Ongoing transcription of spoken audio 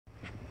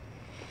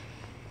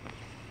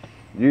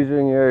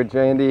Using your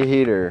Jandy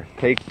heater,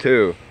 take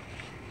 2.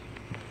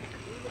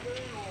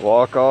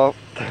 Walk off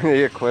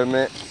the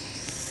equipment.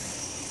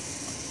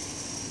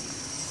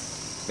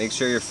 Make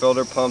sure your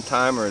filter pump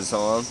timer is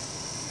on.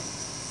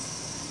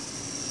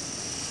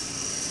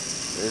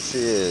 There she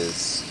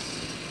is.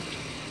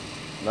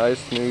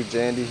 Nice new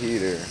Jandy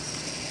heater.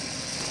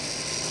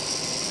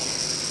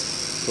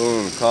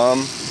 Boom, come.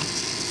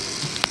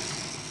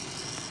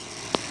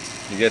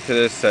 You get to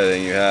this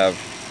setting, you have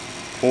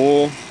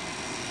pool,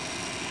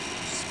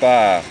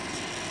 spa.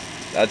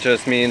 That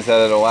just means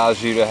that it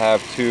allows you to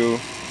have 2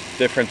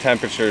 different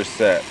temperatures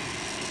set.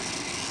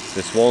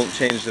 This won't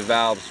change the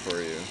valves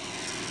for you.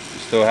 You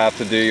still have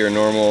to do your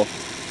normal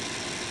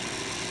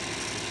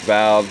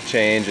valve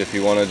change if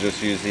you want to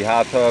just use the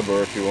hot tub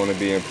or if you want to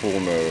be in pool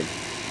mode.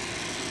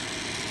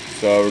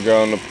 So we're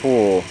going to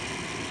pool.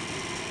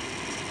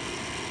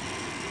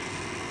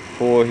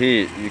 Pool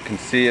heat. You can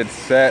see it's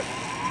set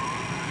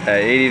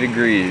at 80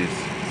 degrees.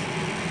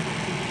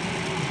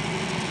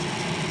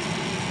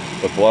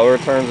 The blower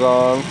turns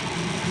on.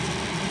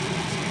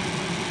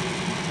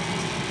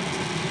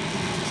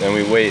 Then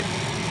we wait.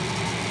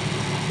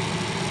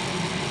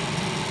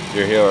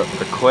 You hear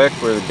a click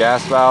where the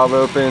gas valve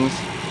opens,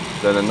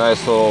 then a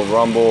nice little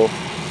rumble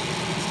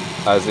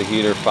as the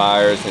heater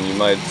fires, and you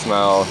might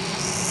smell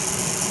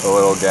a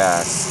little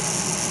gas.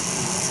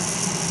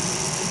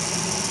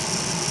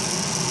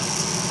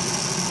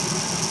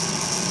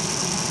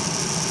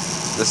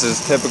 This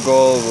is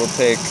typical. We'll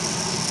take,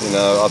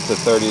 up to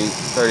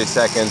 30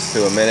 seconds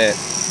to a minute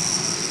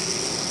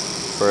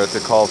for it to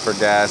call for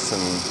gas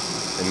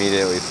and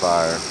immediately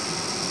fire.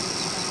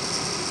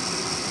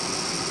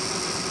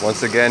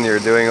 Once again, you're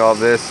doing all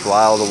this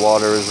while the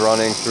water is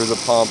running through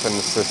the pump and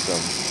the system.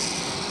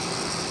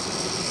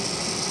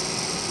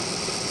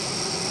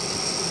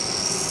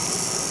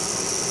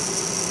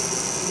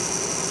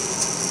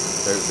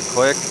 There's the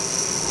click.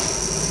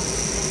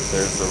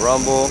 There's the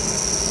rumble.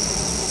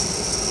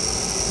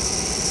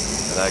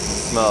 And I can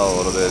smell a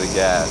little bit of the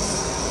gas.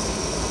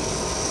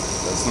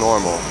 That's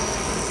normal.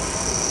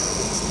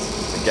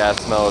 The gas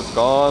smell is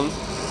gone.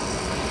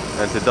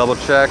 And to double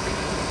check,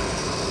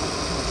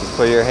 you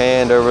put your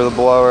hand over the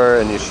blower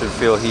and you should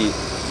feel heat.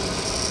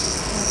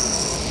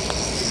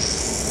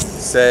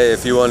 Say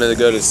if you wanted to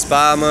go to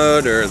spa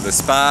mode or the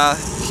spa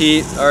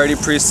heat already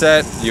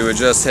preset, you would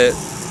just hit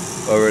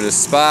over to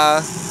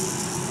spa,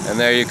 and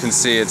there you can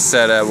see it's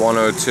set at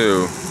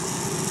 102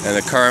 and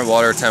the current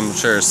water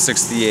temperature is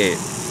 68.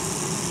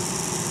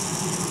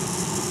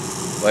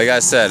 Like I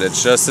said,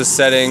 it's just a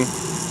setting.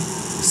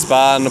 The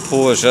spa and the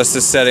pool is just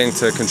a setting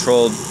to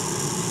control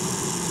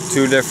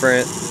 2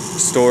 different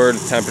stored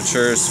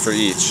temperatures for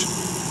each.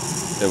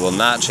 It will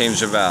not change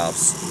the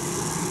valves.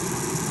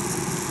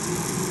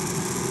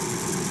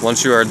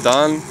 Once you are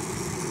done,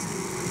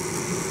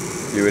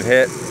 you would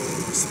hit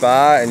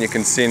spa, and you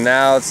can see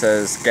now it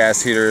says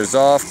gas heater is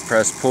off.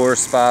 Press pour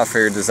spa for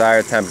your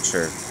desired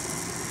temperature.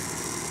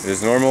 It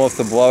is normal if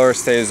the blower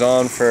stays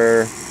on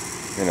for,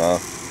 a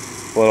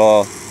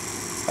little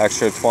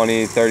extra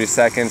 20-30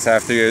 seconds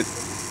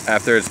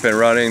after it's been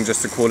running,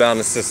 just to cool down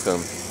the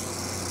system.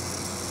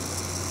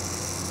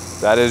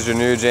 That is your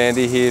new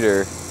Jandy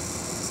heater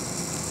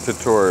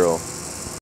tutorial.